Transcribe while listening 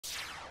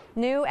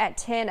New at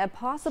 10, a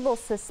possible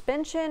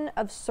suspension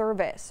of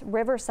service.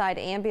 Riverside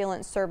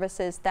Ambulance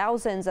services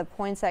thousands of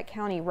Poinsett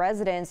County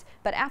residents,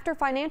 but after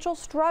financial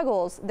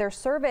struggles, their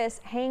service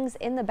hangs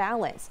in the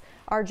balance.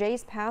 Our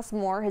Jace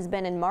Passmore has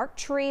been in Marked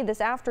Tree this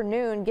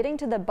afternoon, getting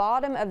to the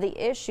bottom of the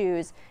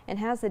issues, and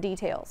has the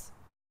details.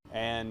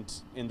 And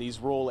in these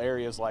rural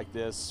areas like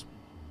this,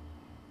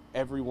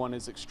 everyone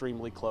is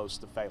extremely close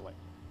to failing.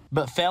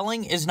 But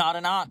failing is not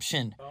an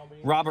option.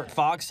 Robert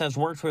Fox has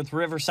worked with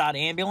Riverside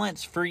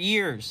Ambulance for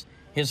years.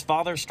 His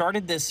father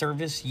started this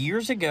service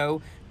years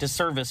ago to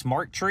service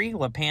Marked Tree,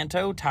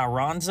 Lepanto,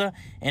 Tyronza,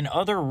 and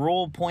other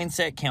rural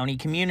Poinsett County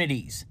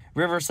communities.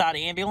 Riverside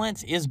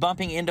Ambulance is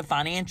bumping into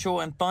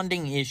financial and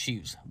funding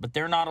issues, but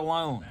they're not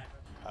alone.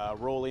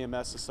 Rural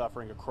EMS is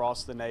suffering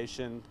across the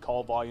nation.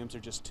 Call volumes are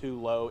just too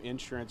low.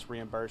 Insurance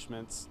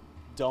reimbursements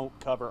don't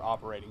cover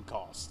operating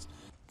costs.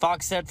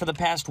 Fox said for the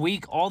past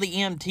week, all the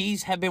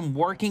EMTs have been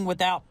working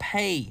without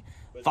pay.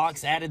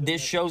 Fox added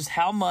this shows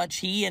how much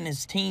he and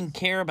his team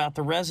care about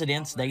the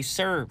residents they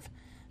serve.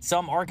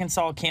 Some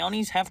Arkansas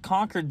counties have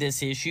conquered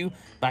this issue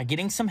by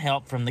getting some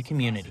help from the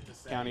community.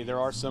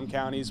 There are some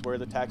counties where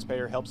the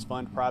taxpayer helps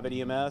fund private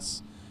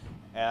EMS.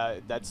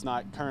 That's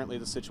not currently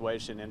the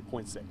situation in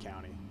Poinsett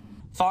County.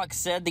 Fox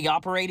said the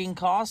operating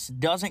cost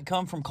doesn't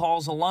come from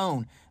calls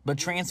alone, but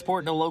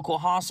transport to local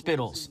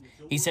hospitals.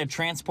 He said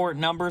transport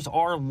numbers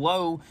are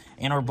low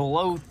and are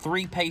below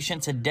 3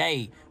 patients a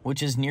day,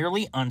 which is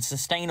nearly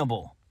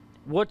unsustainable.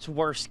 What's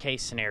worst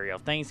case scenario?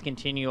 Things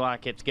continue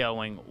like it's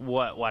going.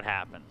 What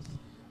happens?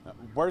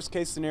 Worst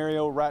case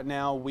scenario right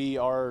now, we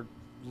are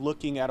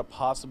looking at a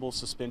possible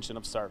suspension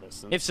of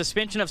service. If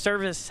suspension of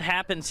service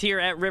happens here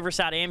at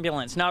Riverside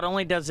Ambulance, not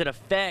only does it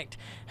affect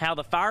how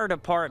the fire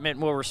department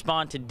will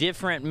respond to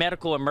different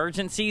medical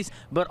emergencies,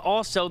 but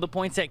also the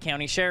Poinsett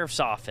County Sheriff's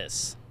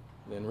Office.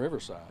 Than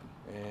Riverside,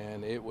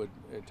 and it'd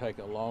take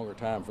a longer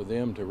time for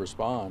them to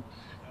respond,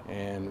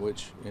 and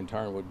which in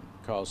turn would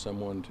cause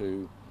someone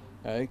to,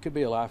 it could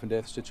be a life and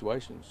death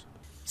situations.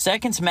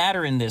 Seconds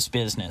matter in this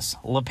business.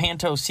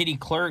 Lepanto City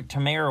Clerk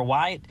Tamara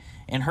White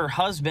and her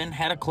husband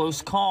had a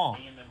close call.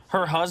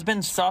 Her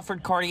husband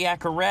suffered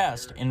cardiac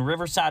arrest, and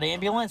Riverside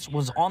Ambulance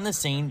was on the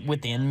scene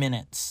within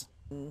minutes.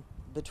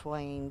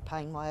 Between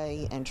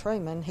Painway and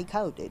Truman, he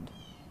coded,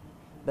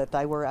 but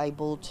they were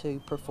able to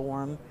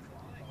perform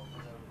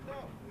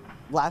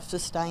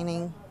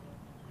life-sustaining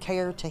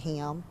care to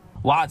him.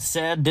 White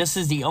said this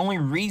is the only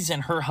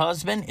reason her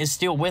husband is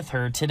still with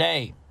her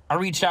today. I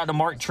reached out to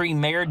Marked Tree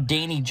Mayor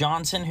Danny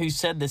Johnson, who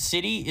said the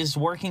city is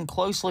working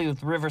closely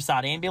with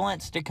Riverside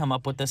Ambulance to come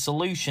up with a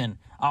solution.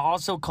 I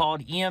also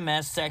called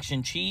EMS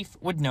Section Chief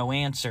with no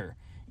answer.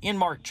 In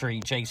Marked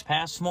Tree, Jace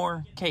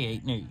Passmore,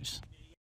 K8 News.